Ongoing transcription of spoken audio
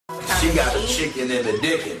She got a chicken and a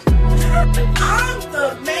dickin'. I'm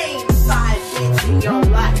the main side bitch in your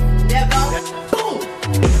life, nigga. Boom!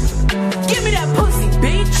 Give me that pussy,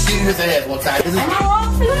 bitch! Shoot his ass one time. Am I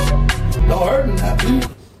wrong for that? Don't hurt me now, please.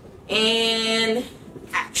 And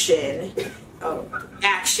action. Oh,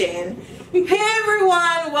 action. Hey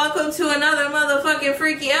everyone, welcome to another motherfucking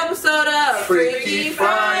freaky episode of Freaky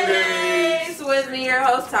Fridays. With me, your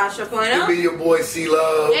host, Tasha Give Point. me your boy,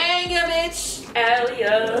 C-Love. And your bitch,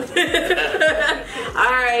 Alia.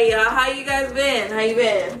 Alright, y'all, how you guys been? How you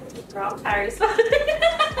been? Girl, I'm tired.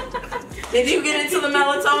 Did you get into the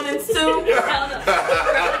melatonins too? Hell no. I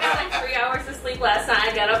got like 3 hours of sleep last night.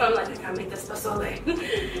 I got up, I'm like, I gotta make this pozole.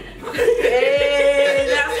 Hey,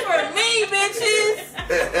 that's for me, bitches.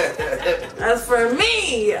 That's for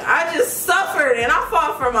me. I just suffered and I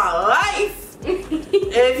fought for my life.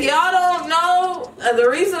 If y'all don't know, the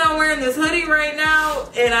reason I'm wearing this hoodie right now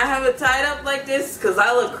and I have it tied up like this because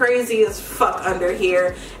I look crazy as fuck under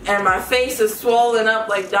here and my face is swollen up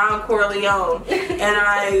like Don Corleone and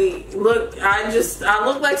I look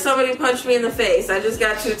like somebody punched me in the face. I just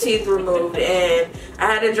got 2 teeth removed and I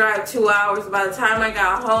had to drive 2 hours. By the time I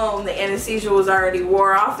got home, the anesthesia was already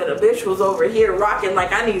wore off and a bitch was over here rocking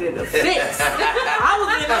like I needed a fix. I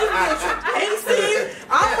was in this bitch pacing.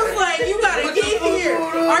 I was like, you gotta get here.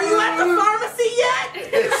 Are you at the pharmacy yet?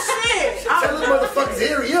 Shit. Tell them motherfuckers,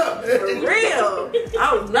 hurry up. For real.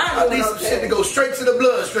 I was not I doing need some okay. shit to go straight to the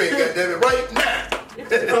bloodstream, goddammit, right now.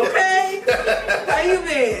 Okay? How you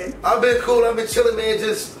been? I've been cool, I've been chilling, man.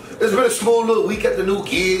 It's been a smooth little week at the new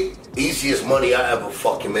gig. Easiest money I ever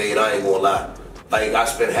fucking made, I ain't gonna lie. Like, I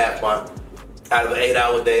spent half my, out of an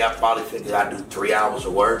 8-hour day, I probably figured I'd do 3 hours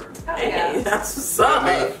of work. Hey, that's what's You know up.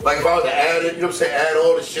 what I mean? Like, if I was to add it, you know what I'm saying, add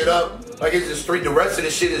all the shit up, like, it's just 3, the rest of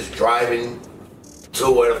the shit is driving to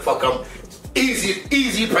where the fuck I'm,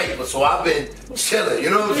 easy paper, so I've been chilling, you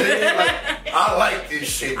know what I'm saying? Like, I like this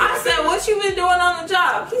shit. I said, what you been doing on the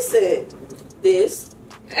job? He said, this.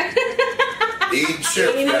 Eat chips,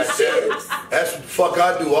 Eating goddammit. chips. That's what the fuck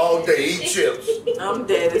I do all day, eat chips. I'm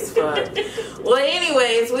dead as fuck. Well,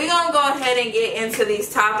 anyways, we're gonna go ahead and get into these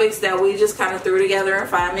topics that we just kind of threw together in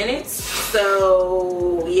 5 minutes.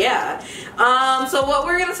 So, yeah. So what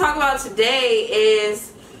we're gonna talk about today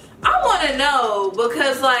is, I want to know,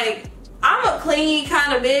 because like, I'm a clingy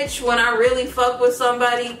kind of bitch when I really fuck with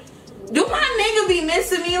somebody. Do my nigga be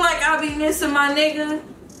missing me like I be missing my nigga?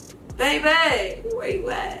 Baby, where you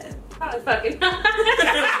at? Probably fucking. Probably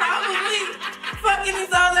fucking his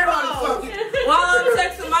other hoe. While I'm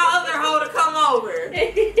texting my other hoe to come over.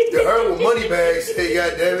 The her with money bags say,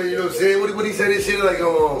 goddammit, you know what I'm saying? What he said this shit like,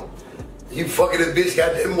 you fucking this bitch,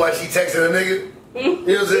 goddammit, why she texting a nigga? You know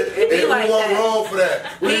what I'm saying? It be And like who that. wrong for that?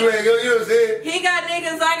 You know what I'm saying? He got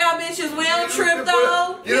niggas, I got bitches, we don't trip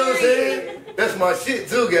though. You know what I'm saying? That's my shit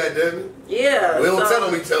too, goddammit. Yeah. We don't so tell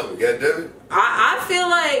them, we tell them, goddammit. I feel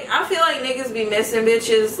like niggas be missing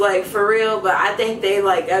bitches, like for real, but I think they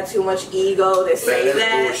like got too much ego to say Man, that's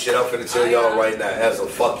that. bullshit. I'm finna tell y'all right now, as a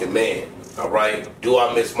fucking man, alright? Do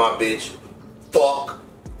I miss my bitch? Fuck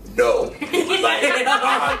no. Like,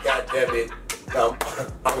 goddammit. I'm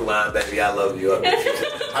lying, baby. I love you.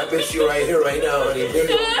 I miss you right here, right now, honey. You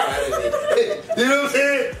know what I'm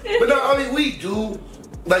saying? But no, I mean, we do.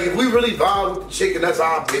 Like, if we really vibe with the chick and that's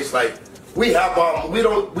our bitch, like, we have we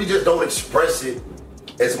just don't express it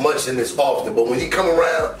as much and as often. But when he come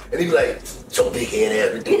around and he be like, so big head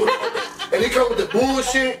ass, we doing all that. And he come with the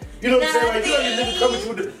bullshit, you know what I'm saying? Like, you know, this nigga coming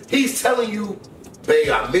with he's telling you, babe,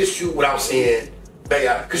 I miss you without saying,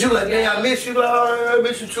 because you like, man, I miss you, like, oh, I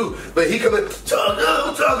miss you too. But he come in, what's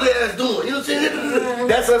ugly ass doing? You know what I'm saying?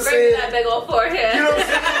 That's what I'm Bring saying. that big old forehead. You know what I'm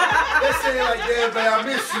saying? That's saying like, damn, man, I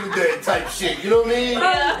miss you today type shit. You know what I mean?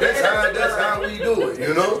 Yeah. That's how we do it,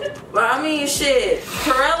 you know? But I mean, shit,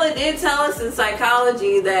 Corella did tell us in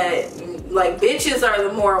psychology that like bitches are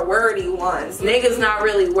the more wordy ones. Niggas not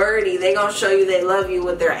really wordy. They gonna show you they love you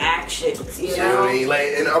with their actions. You know what I mean?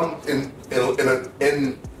 Like, and I'm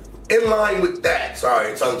in line with that.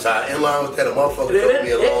 Sorry, tongue tied. In line with that, a motherfucker told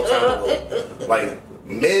me a long time ago. Like,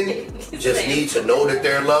 men just need to know that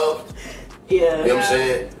they're loved. Yeah. You know what I'm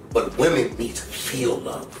saying? But women need to feel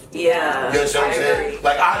love. Yeah. You know what I'm saying? agree.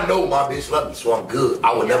 Like, I know my bitch love me, so I'm good.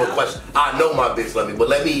 I would never question. I know my bitch love me, but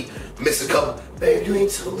let me miss a couple. Babe, you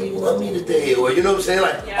ain't told me you love me today, or you know what I'm saying?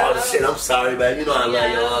 Like, oh shit, I'm sorry, babe. You know I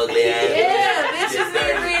love your ugly ass. Yeah, bitches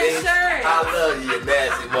need reassurance. I love you, you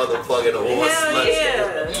nasty motherfucking horse Hell slut.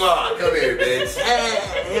 yeah. Mwah, come here, bitch.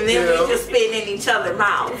 And then You know? we just spit in each other's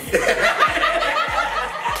mouth.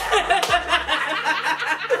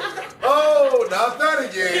 Oh, not that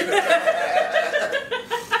again.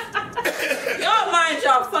 Y'all mind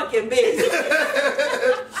y'all fucking business.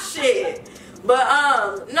 Shit.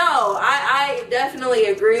 definitely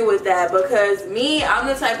agree with that because I'm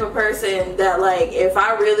the type of person that like if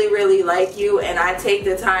I really, really like you and I take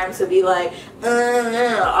the time to be like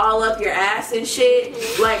all up your ass and shit,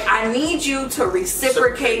 like I need you to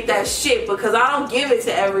reciprocate that shit because I don't give it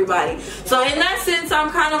to everybody. So in that sense, I'm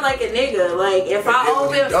kind of like a nigga. Like if I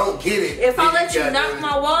don't get it, if I let you knock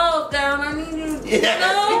my walls down, I need you.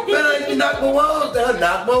 Yeah, you better you knock my walls down.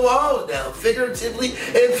 Knock my walls down, figuratively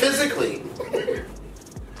and physically.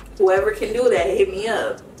 Whoever can do that, hit me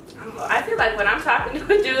up. I feel like when I'm talking to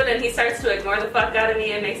a dude and he starts to ignore the fuck out of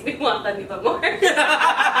me, it makes me want them even more. That's the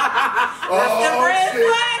red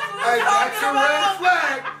flag. That's a red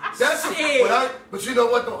flag. That's shit. But you know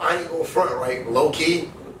what though? I ain't gonna front, right? Low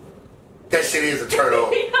key. That shit is a turn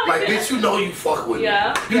on. Like, bitch, you know you fuck with me.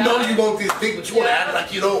 You know you want this dick, but you want to act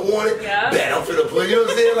like you don't want it. Bet I'm finna put, you know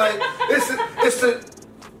what I'm saying? Like, it's the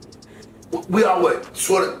we are what?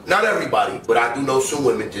 Sort of, not everybody, but I do know some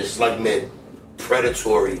women, just like men,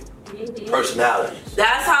 predatory personalities.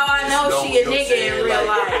 That's how I know she a nigga in real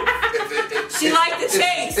life. She like the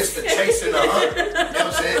chase. It's the chase and the hunt. You know what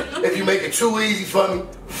I'm saying? If you make it too easy for me,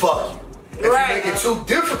 fuck you. If you make it too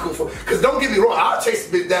difficult for, because don't get me wrong, I'll chase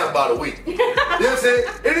the bitch down about a week. You know what I'm saying?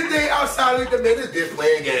 Anything outside of it, man, this bitch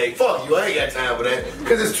playing game. Fuck you, I ain't got time for that.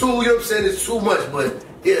 Because it's too, you know what I'm saying, it's too much, but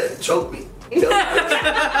yeah, choke me. You know,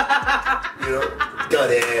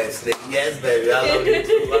 dirty ass nigga. Yes, baby, I love you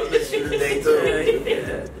too. I miss you today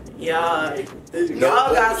too.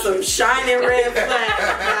 Y'all got some shining red flags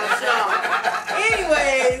about y'all.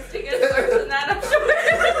 Anyways.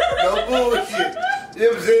 No bullshit. You know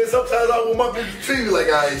what I'm saying? Sometimes I want my bitch to treat me like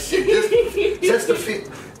I ain't shit. Just to fit.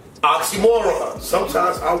 Oxymoron.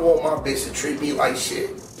 Sometimes I want my bitch to treat me like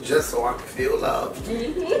shit. Just so I can feel love.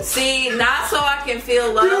 See, not so I can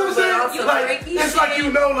feel love, you know what but I'm on some freaky shit. It's like you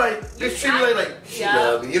know, like this treat me like she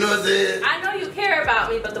love me. You know what I'm saying? I know you care about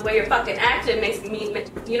me, but the way you're fucking acting makes me,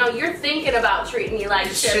 you know, you're thinking about treating me like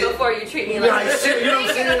shit before you treat me like shit. You know what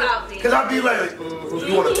I'm saying? Because I be like,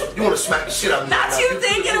 you wanna smack the shit out of me? Not you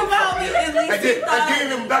thinking about me. At least I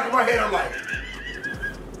did in the back of my head. I'm like,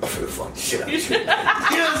 I'm finna fuck the shit out of you. You know what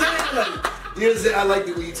I'm saying? Like, you know what I'm saying? I like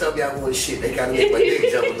it when you tell me I want shit. They kind of make my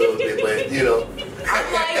dick jump a little bit, but you know. I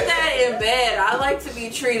like that in bed. I like to be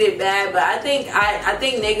treated bad, but I think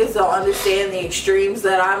niggas don't understand the extremes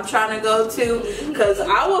that I'm trying to go to. Cause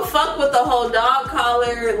I would fuck with the whole dog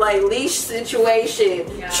collar, like leash situation.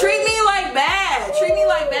 Yeah. Treat me like bad. Treat me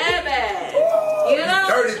like bad. You know?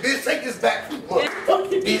 Dirty bitch, take this back from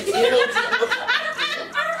fucking bitch. You know?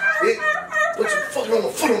 Put your fucking on the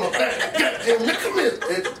foot on the back. Goddamn, nigga, come here.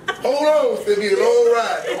 Hold on, it's gonna be a long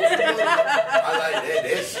ride. I like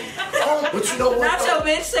that shit. But you know what? Not your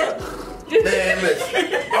bitch. Man, listen.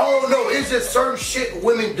 I don't know. It's just certain shit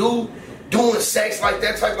women do doing sex like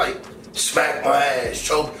that type, like smack my ass,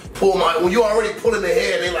 choke, pull my. When you already pulling the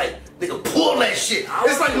hair, they like, nigga, pull that shit.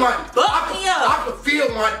 It's like I can feel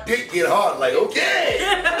my dick get hard. Like, okay,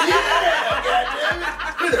 yeah,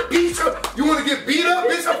 goddamn it. Beat you. You want to get beat up,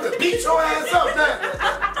 bitch? I'm gonna beat your ass up now.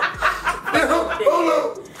 You know,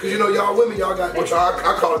 hold on. Cause you know y'all women, y'all got what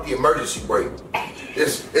I call it the emergency brake.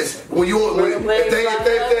 It's when if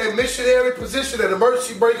they missionary position, that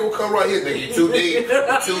emergency brake will come right here, nigga. You too deep,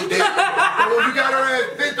 But when you got her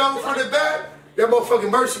ass bent over from the back, that motherfucking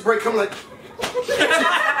emergency brake come like. Hold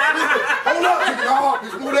up, nigga. Oh,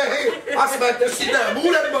 just move that head. I smack that shit down.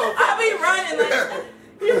 Move that motherfucker. I be running like.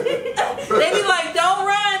 They be like, don't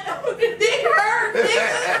run. Dick hurt.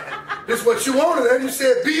 This is what you wanted, and you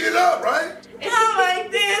said beat it up, right? Not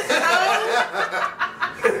like this,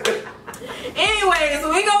 Anyways,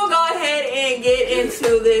 we gonna go ahead and get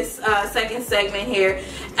into this second segment here.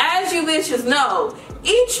 As you bitches know,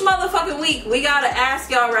 each motherfucking week we gotta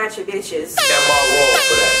ask y'all ratchet bitches. Am I wrong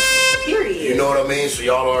for that? Period. You know what I mean? So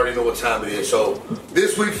y'all already know what time it is. So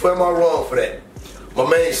this week, for am I wrong for that? My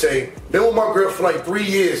man say, been with my girl for like 3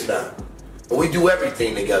 years now. And we do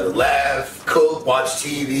everything together. Laugh, cook, watch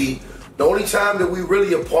TV. The only time that we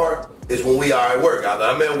really apart is when we are at work. Either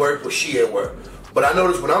I'm at work or she at work. But I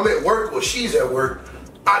notice when I'm at work or she's at work,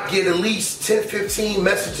 I get at least 10, 15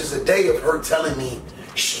 messages a day of her telling me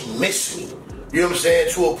she missed me. You know what I'm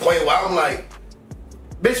saying? To a point where I'm like,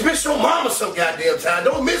 bitch, miss your mama some goddamn time.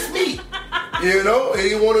 Don't miss me. You know? And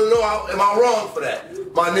you want to know, am I wrong for that?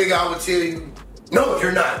 My nigga, I would tell you, no,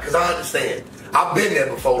 you're not, because I understand. I've been there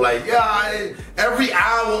before. Like, yeah, every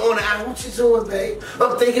hour on the hour, what you doing, babe?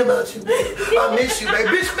 I'm thinking about you, babe. I miss you, babe.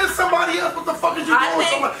 Bitch, miss somebody else. What the fuck is you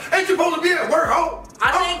doing? Ain't you supposed to be at work, ho?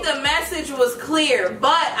 I think the message was clear, but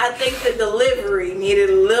I think the delivery needed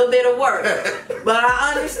a little bit of work. But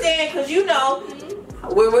I understand, because you know,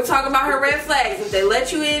 we're talking about her red flags. If they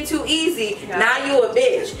let you in too easy, now you a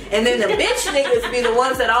bitch. And then the bitch niggas be the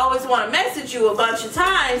ones that always want to message you a bunch of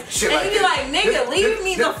times. Shit and you be like, nigga, leave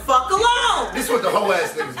me the fuck alone. This is what the whole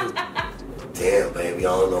ass niggas do. Damn, baby, I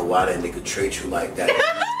don't know why that nigga treat you like that.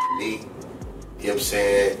 Me. You know what I'm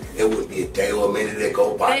saying? It wouldn't be a day or a minute that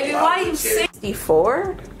go by. Baby, why you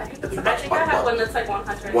 64? I think I have one that's like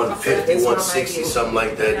 100. 150, 160, something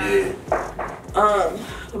like that, yeah.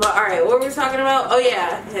 But alright, what were we talking about? Oh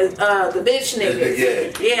yeah, the bitch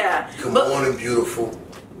niggas. Yeah. Good morning, beautiful.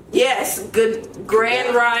 Yes, good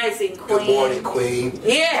grand rising queen. Good morning, queen.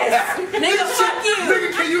 Yes, nigga, fuck you.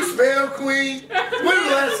 Nigga, can you spell queen? When was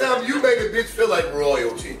the last time you made a bitch feel like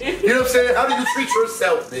royalty? You know what I'm saying? How do you treat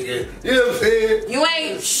yourself, nigga? You know what I'm saying? You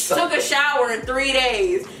ain't took a shower in 3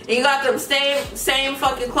 days and you got them same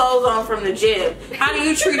fucking clothes on from the gym. How do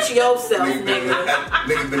you treat yourself, nigga?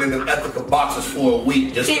 Nigga been in them ethical boxes for a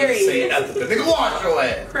week just to say ethical. Nigga, wash your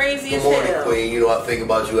ass. Crazy as hell. Good morning, queen. You know I think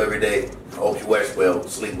about you every day. I hope you rest well,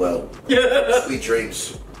 sleep well. Sweet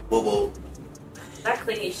dreams. Boo boo. That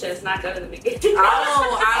clingy shit is not good in the beginning.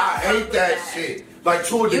 I hate that shit. Like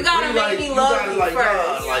to a degree, you gotta make me love you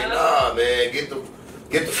first. Nah, man, get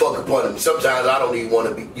the fuck up on him. Sometimes I don't even want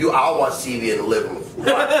to be. I'll watch TV in the living room.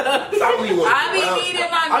 I don't even want to. I be needing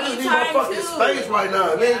my I just need my fucking space right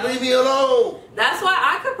now. Man, leave me alone. That's why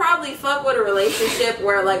I could probably fuck with a relationship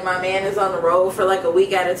where like my man is on the road for like a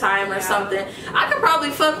week at a time or something. I could probably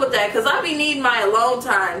fuck with that because I be needing my alone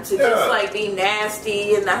time to just like be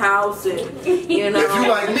nasty in the house and you know. If you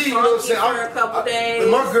like me, you know what I'm saying. For a couple days. If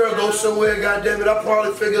my girl goes somewhere, goddamn it, I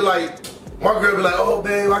probably figure like my girl be like, oh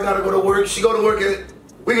babe, I gotta go to work. She go to work at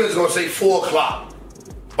we're just gonna say 4 o'clock.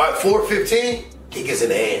 By 4:15, he gets in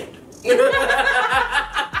the hand.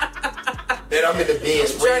 Then I'm in the bed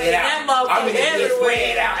spread out. I'm in the bed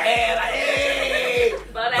spread out. Hey,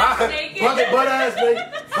 butt ass naked. Butt ass naked.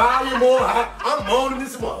 Volume on. I'm moaning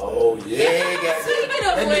this one. Oh yeah,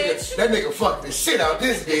 that nigga fucked the shit out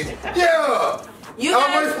this bitch. Yeah.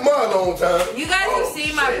 I'm waiting for my long time. You guys have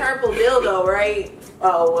seen my purple dildo, right?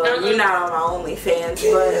 Oh well, you're not on my OnlyFans,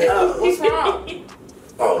 but what's wrong?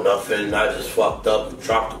 Oh, nothing. I just fucked up and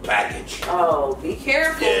dropped the package. Oh, be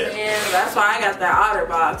careful, man. That's why I got that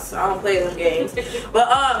OtterBox. I don't play them games.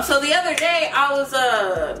 But so the other day I was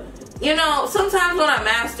you know, sometimes when I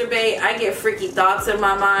masturbate, I get freaky thoughts in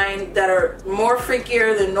my mind that are more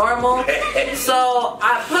freakier than normal. So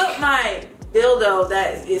I put my dildo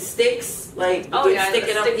that it sticks, like stick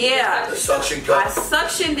it up. Yeah, the suction cup. I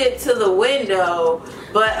suctioned it to the window,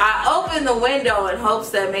 but I opened the window in hopes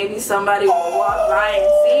that maybe somebody will walk by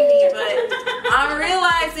and see me. But I'm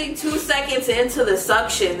realizing 2 seconds into the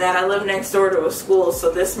suction that I live next door to a school,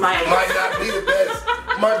 so this might not be the best.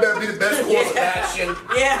 Might not be the best course of action.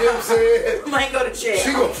 Yeah, you know what I'm saying? Might go to jail.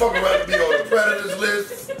 She gonna fuck around and be on the predators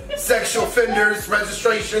list, sexual offenders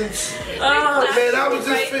registrations. Oh, man, I was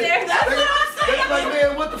just like,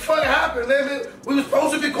 man, what the fuck happened, man? We was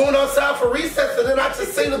supposed to be going outside for recess, and then I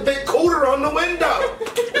just seen a big cooter on the window.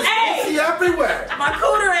 It's pussy everywhere. My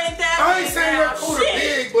cooter ain't that big. I ain't saying your cooter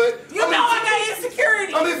big, but you know I got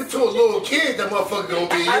insecurity. I'm even to a little kid that motherfucker gonna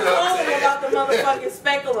be. I told him about the motherfucking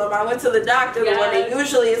speculum. I went to the doctor the one day.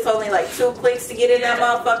 Usually it's only like 2 clicks to get in that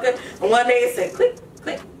motherfucker, and one day it said click,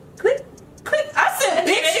 click, click, click. I said,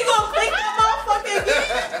 bitch, you gonna click that motherfucker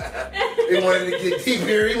again? He wanted to get deep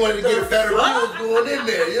here. He wanted to get a better views going in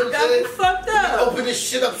there. You know what I'm saying? Fucked up. Open this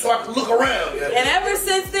shit up so I can look around. Yeah. And ever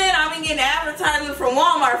since then, I've been getting advertisement from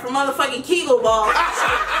Walmart for motherfucking Kegel balls.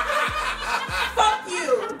 Fuck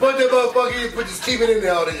you. Put the motherfucker, just keep it in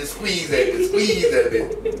there all day and squeeze that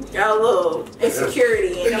bitch. Got a little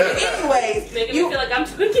insecurity in it. Anyways, making me feel like I'm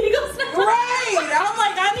doing Kegels now. Right. I'm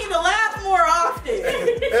like, I need to laugh more often.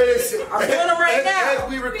 I'm doing them right now. As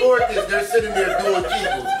we record this, they're sitting there doing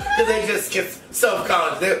Kegels because they just get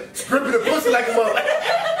self-conscious. They're stripping the pussy like a mother.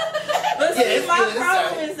 But see, my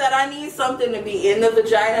problem is that I need something to be in the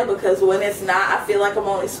vagina because when it's not, I feel like I'm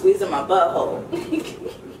only squeezing my butthole.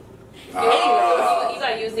 Anyway, you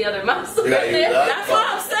gotta use the other muscle. That's what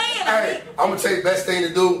I'm saying. Hey, I'm gonna tell you the best thing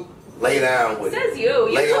to do. Lay down with it. Says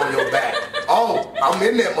Lay on your back. Oh, I'm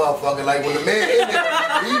in that motherfucker. Like when the man in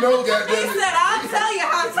there, he knows goddamn. He said, "I'll tell you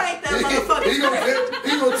how tight that motherfucker is."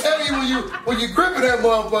 He gonna tell you when you gripping that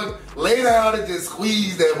motherfucker. Lay down and just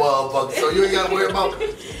squeeze that motherfucker. So you ain't gotta worry about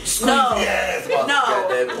squeezing your ass.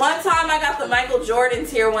 No. One time I got the Michael Jordan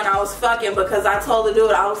tear when I was fucking because I told the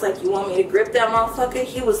dude, I was like, "You want me to grip that motherfucker?"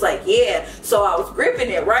 He was like, "Yeah." So I was gripping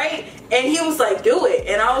it, right? And he was like, "Do it."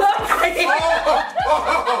 And I was like, I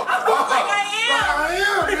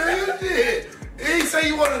am, man. Shit. He ain't say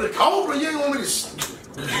you wanted a cobra. You ain't want me to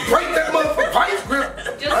break that motherfucker vice grip.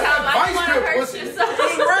 Just how I want to hurt yourself.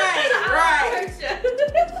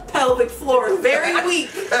 floor is very weak.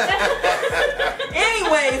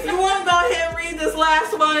 Anyways, you want to go ahead and read this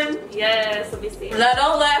last one? Yes, let me see. Now,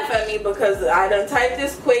 don't laugh at me because I done typed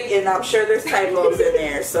this quick and I'm sure there's typos in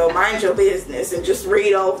there. So mind your business and just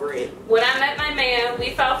read over it. When I met my man,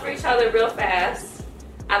 we fell for each other real fast.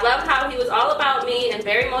 I loved how he was all about me and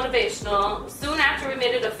very motivational. Soon after we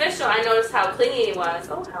made it official, I noticed how clingy he was.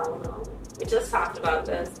 Oh, hell no. We just talked about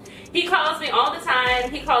this. He calls me all the time.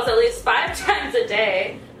 He calls at least 5 times a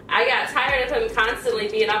day. I got tired of him constantly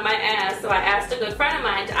being on my ass, so I asked a good friend of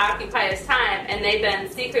mine to occupy his time, and they've been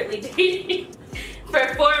secretly dating for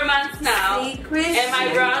 4 months now. Am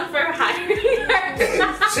I wrong for hiring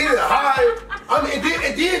her? She done hired. I mean,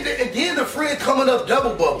 and then the friend coming up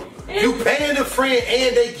double bubble. You paying the friend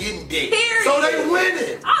and they getting dick. Period. So they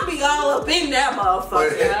winning. I'll be all up in that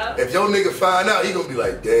motherfucker. Yeah. If your nigga find out, he gonna be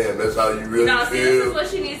like, damn, that's how you really No, feel. see, this is what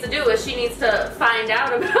she needs to do, is she needs to find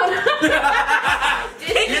out about it.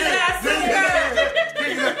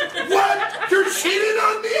 What? You're cheating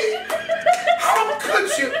on me? How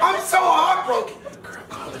could you? I'm so heartbroken. Girl,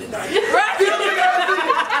 call it a night. Right. You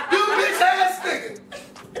bitch ass nigga.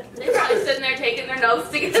 They're probably sitting there taking their notes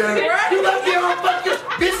together. You left me on fucking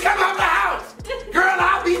bitch, come out the house. Girl,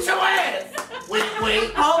 I'll beat your ass.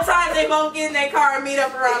 Wait. Whole time they both get in their car and meet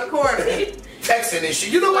up around the corner. Texting and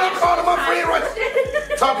shit. You know what I'm calling my friend right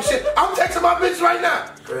now? Talking shit. I'm texting my bitch right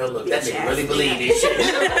now. Girl, look, that nigga really believe this shit.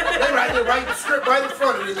 They write the script right in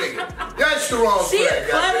front of the nigga. That's the wrong She for a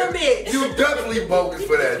clever bitch. You definitely bogus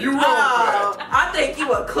for that. You wrong for that. I think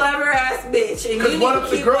you a clever ass bitch. And Because you what need if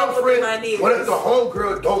to the keep up with girlfriend, my needs. what if the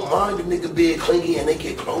homegirl don't mind the nigga being clingy and they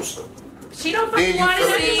get closer? She don't Then fucking you want feel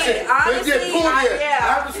it like anyway. shit. Honestly, They just pull that. I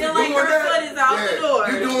After she feel like doing her that, foot is out the door.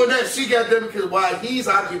 You doing that, she got them because while he's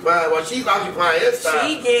occupied, while she's occupying his time.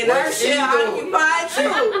 She getting what her she shit doing? occupied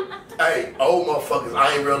too. Hey, old motherfuckers,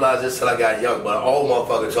 I ain't realize this till I got young, but an old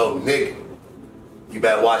motherfucker told me, nigga, you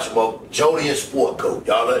better watch him up. Jody and Sport Coat.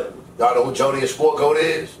 Y'all know who Jody and Sport Coat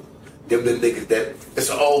is? Them the niggas that, it's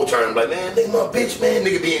an old term, like, man, nigga, my bitch, man,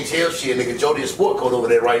 nigga be in jail shit, nigga, Jody and Sport Coat over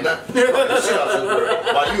there right now. Shit out your girl.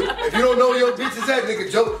 If you don't know your bitch is that, nigga,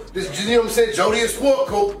 you know what I'm saying, Jody and Sport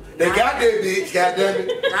Coat, they got their bitch, goddamn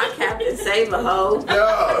it. Not Captain Save a Hoe.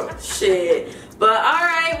 Yeah. Shit. But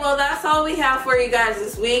alright, well that's all we have for you guys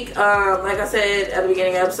this week. Like I said at the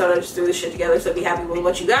beginning of the episode, I just threw this shit together, so be happy with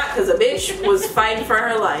what you got, because a bitch was fighting for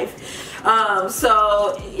her life.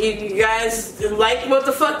 So if you guys like what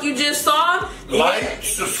the fuck you just saw, Like,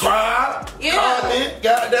 subscribe, comment,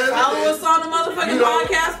 goddamn it. follow us on the motherfucking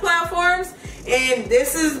podcast platforms. And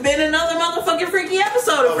this has been another motherfucking freaky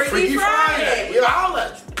episode of Freaky Friday. We'll holler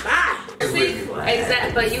at you. Bye. See,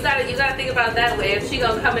 exactly. But you gotta think about it that way. If she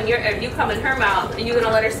gonna come if you come in her mouth, and you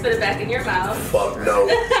gonna let her spit it back in your mouth. Fuck no.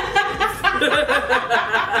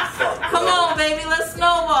 Come on, baby, let's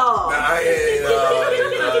snowball. Nah,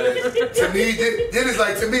 to me,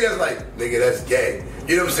 to me, that's like, nigga, that's gay.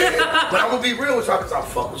 You know what I'm saying? But I'm gonna be real with y'all because I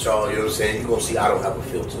fuck with y'all. You know what I'm saying? You gonna see I don't have a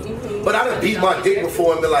filter. But I done beat my dick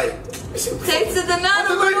before and be like, Tasted the nut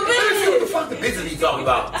a little what bit. the fuck the bitches be talking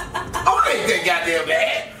about? Oh, ain't that goddamn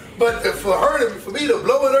bad. But for me to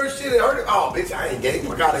blow in her shit and her, oh, bitch, I ain't gay.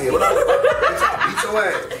 Fuck out of here. What bitch, I'll beat your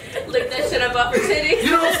ass. Lick that shit up off her titty.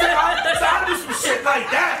 You know what I'm saying? I do some shit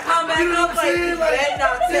like that. Come back you know up like you better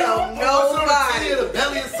not tell nobody. The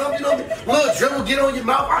belly or something, you know, little dribble get on your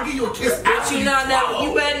mouth. I'll give you a kiss after You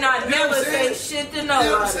better not You know never what I'm say saying? shit to You know what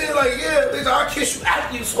I'm nobody. saying? Like, yeah, bitch, I'll kiss you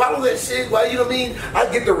after you swallow that shit. Well, you know what I mean? I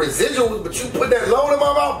get the residuals, but you put that load in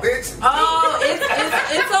my mouth, bitch. Oh, it's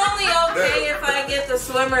only okay if I get the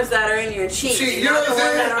swimmers that are in your cheeks. You know what I'm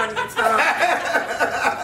saying? That on your